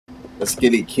Let's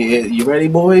get it, kid. You ready,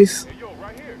 boys?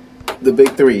 The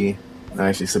big three.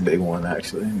 Actually, it's a big one,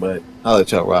 actually, but I'll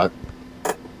let y'all rock.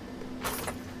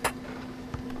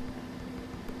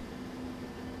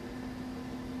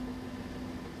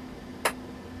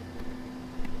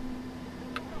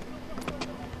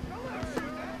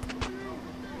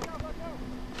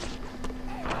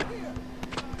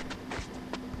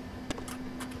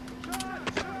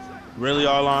 Really,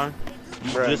 Arlon? You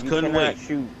Bruh, just couldn't wait.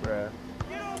 Shoot, bruh.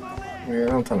 Yeah,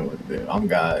 don't tell me what to do. I'm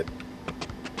God.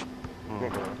 Oh, my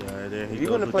God. There he If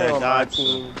you're goes gonna with play that on my God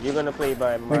team, you're gonna play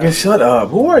by my. Nigga, shut up.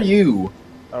 Who are you?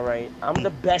 All right, I'm the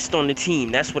best on the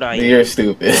team. That's what I am. You're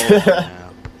stupid.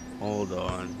 Hold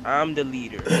on. I'm the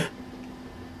leader.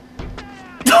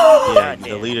 Yeah,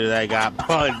 the leader that got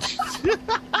punched.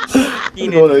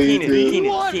 Keenan,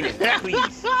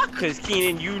 please. Because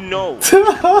Keenan, you know.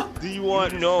 Do you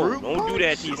want fruit don't do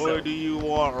that to punch, yourself. or do you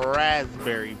want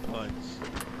raspberry punch?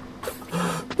 Do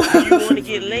you want to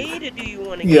get laid, or do you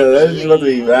want to get Yeah, that's laid? about to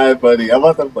be mad funny. I'm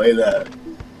about to play that.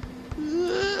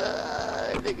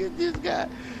 Nigga just got...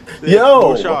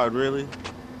 Yo! Rashard, really?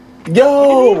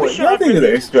 Yo! Y'all niggas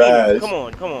are trash.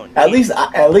 Come on. At least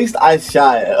I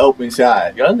shot an open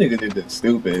shot. Y'all niggas did this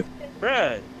stupid.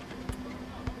 Bruh.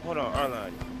 Hold on,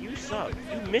 Arlon. You suck.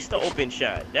 You missed the open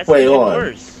shot. That's Wait, even hold on.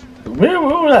 worse.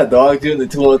 Remember when I dogged you in the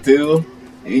 2-on-2?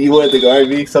 You wanted to guard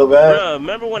me so bad? Bruh,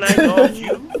 remember when I dogged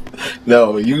you?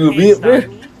 No, you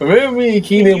remember me and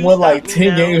Keenan won like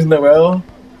 10 games in a row?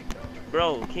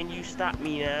 Bro, can you stop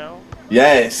me now?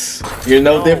 Yes. You're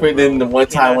no different than the one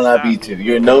time when I beat you.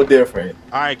 You're no different.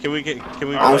 Alright, can we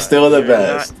I'm still the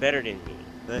best. Not better than me.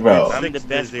 Bro. I'm the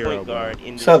best point guard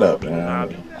in this Shut up, fucking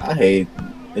hobby. man. I hate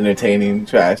entertaining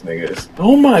trash niggas.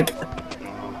 Oh my god.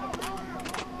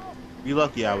 You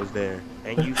lucky I was there.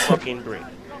 And you fucking brick.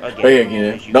 Again. Right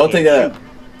here, Keenan. Don't take that up.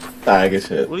 Alright, good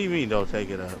shit. What do you mean don't take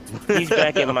it up? He's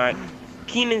back in my...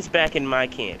 Keenan's back in my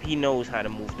camp. He knows how to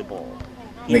move the ball.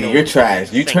 Nigga, you're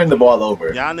trash. You turn the ball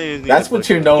over. That's what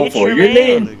you're known for.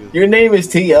 Your name is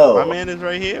T.O. My man is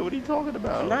right here. What are you talking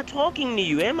about? I'm not talking to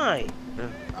you, am I?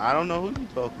 I don't know who you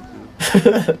talking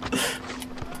to.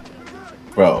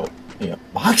 Bro, yeah,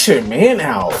 box your man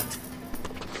out.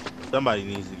 Somebody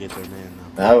needs to get their man now.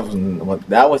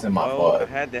 That wasn't my fault. I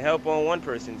had to help on one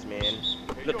person's man.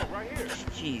 Look,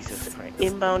 Jesus Christ.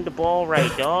 Inbound the ball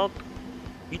right, dog.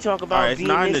 You talk about being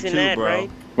this and that, right?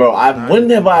 Bro, when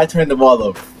have I turned the ball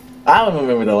over? I don't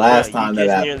remember the last time that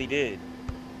happened. You nearly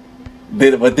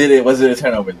did. Was it a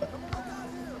turnover though?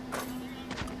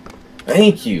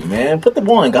 Thank you, man. Put the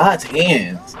ball in God's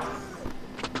hands.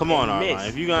 Come on, Arlon.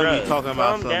 If you're gonna be talking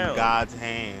about some God's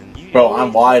hands, bro,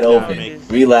 I'm wide open.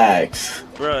 Relax.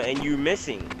 Bro, and you're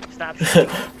missing. Stop.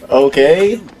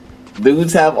 Okay.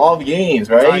 Dudes have off games,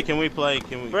 right? Alright, can we play?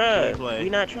 Can we play? We're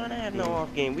not trying to have no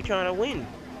off game. We're trying to win.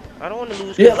 I don't want to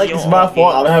lose. Yeah, like it's my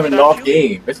fault. I'm having an off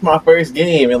game. It's my first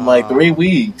game in like 3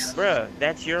 weeks. Bruh,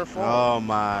 that's your fault. Oh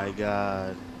my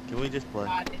god. Can we just play,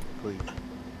 please?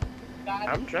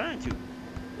 I'm trying to.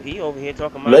 He over here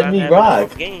talking about. Let me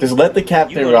rock. Just let the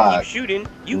captain rock. Keep shooting.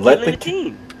 You let the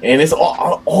team. And it's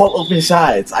all open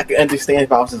shots. I can understand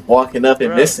if I was just walking up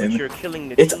and missing.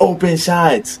 It's open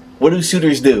shots. What do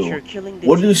shooters do?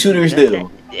 What do shooters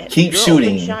do? Keep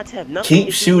shooting.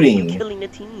 Keep shooting. You're killing the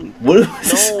team. No,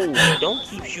 don't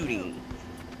keep shooting.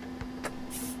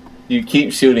 You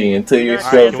keep shooting until you're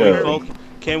stroke over.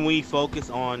 Can we focus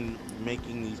on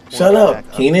making these points? Shut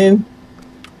up, Keenan.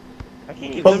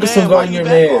 Focus on guarding your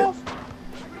man.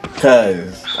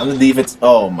 Cause I'm the defense.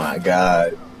 Oh my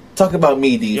god. Talk about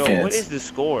me, defense. Yo, what is the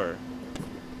score?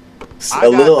 A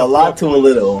lot to a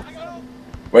little.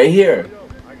 Right here.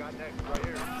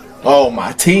 Oh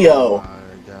my T.O.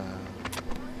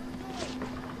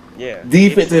 Yeah.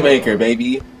 Defensive anchor,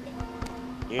 baby.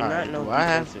 You're not no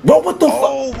defensive. Bro, what the fuck?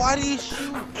 Oh, why do you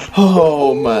shoot?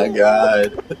 Oh my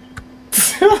god.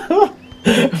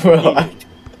 Bro,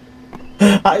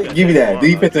 give me that.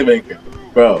 Defensive anchor.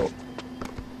 Bro.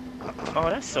 Oh,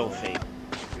 that's so fake.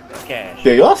 Cash.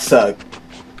 Yeah, y'all suck.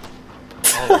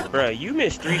 Oh, bro, you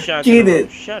missed 3 shots.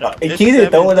 Shut up. Keenan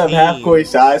throwing up half-court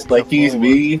shots like he's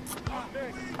me.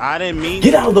 I didn't mean.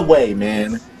 Get out of the way,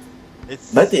 man.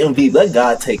 Let the MVP, let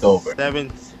God take over.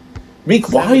 Reek,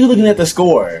 why are you looking at the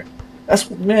score?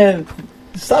 Man.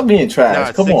 Stop being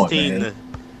trash. Come on, man.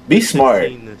 Be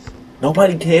smart.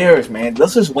 Nobody cares, man.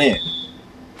 Let's just win.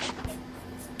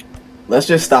 Let's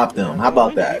just stop them. How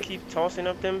about that? You keep tossing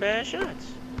up them bad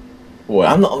shots. Boy,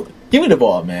 I'm not. Give me the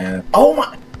ball, man. Oh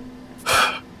my.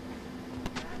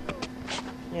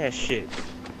 Yeah, shit.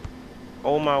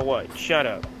 Oh my what? Shut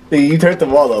up. You turned the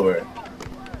ball over.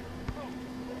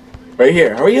 Right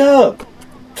here. Hurry up.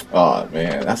 Oh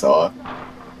man, that's all.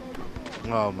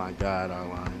 Oh my God,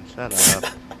 Arline, shut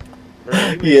up. Bro,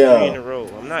 yeah. 3 in a row.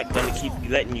 I'm not gonna keep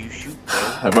letting you shoot,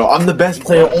 bro. Bro, I'm the best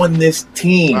player on this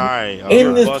team.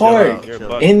 In this park.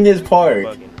 In this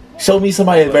park. Show me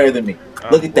somebody that's better than me.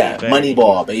 Look at that. Money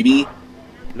ball, baby.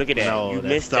 Look at that. No, you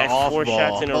missed that 4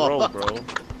 shots in a row, bro.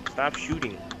 Stop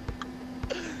shooting.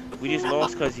 We just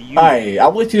lost because of you. Alright, I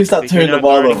want you to stop turning the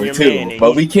ball over too.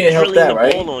 But we can't help that,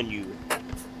 right?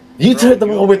 You turned the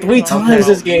ball over 3 times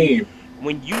this game.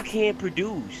 When you can't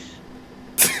produce.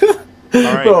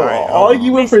 All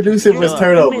you were producing was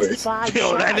turnovers.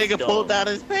 Yo, that nigga pulled out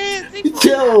his pants.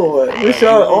 Yo,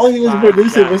 Rashad, all he was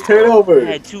producing was turnovers.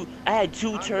 I had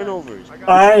 2 turnovers.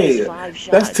 Alright,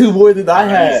 that's 2 more than I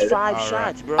had. I missed 5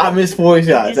 shots, bro. I missed 4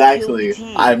 shots, actually.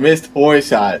 I missed 4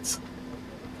 shots.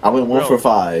 I went 1 for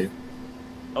 5.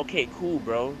 Okay, cool,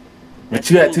 bro. But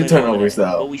you had 2 turnovers,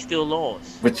 though. But we still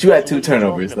lost. But you had 2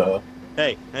 turnovers, though.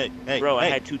 Hey. Bro, I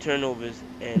had 2 turnovers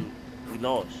and we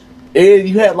lost. And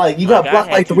you had you got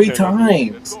blocked like 3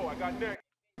 times.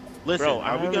 Listen, bro,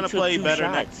 are we gonna play better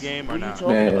next game or not?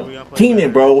 Man,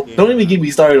 Keenan, bro, don't even get me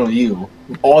started on you.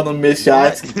 All the missed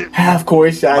shots,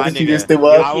 half-court shots that you just threw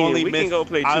up. We can go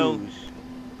play 2s.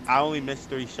 I only missed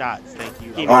 3 shots.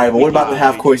 Thank you. All right, but what about the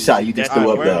half-court shot you just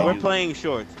threw up, though? We're playing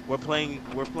shorts. We're playing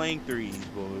 3s,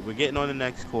 boy. We're getting on the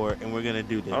next court, and we're gonna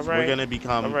do this. All right. We're gonna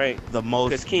become the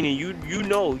most. Because Keenan, you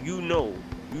know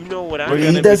what I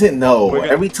mean. He doesn't know.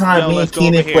 Every time me and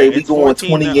Keenan play, we go on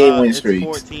 20-game win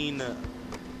streaks.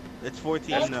 It's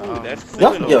 14. That's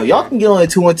cool. Yo, y'all can get on a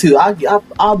 2-on-2.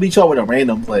 I'll beat y'all with a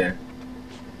random player.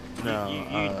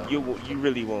 No, you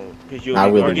really won't. Cause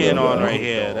we're getting on right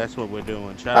here. That's what we're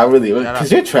doing.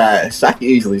 Because you're trash. I can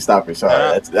easily stop your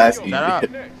shot. That's easy.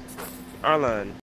 Arline.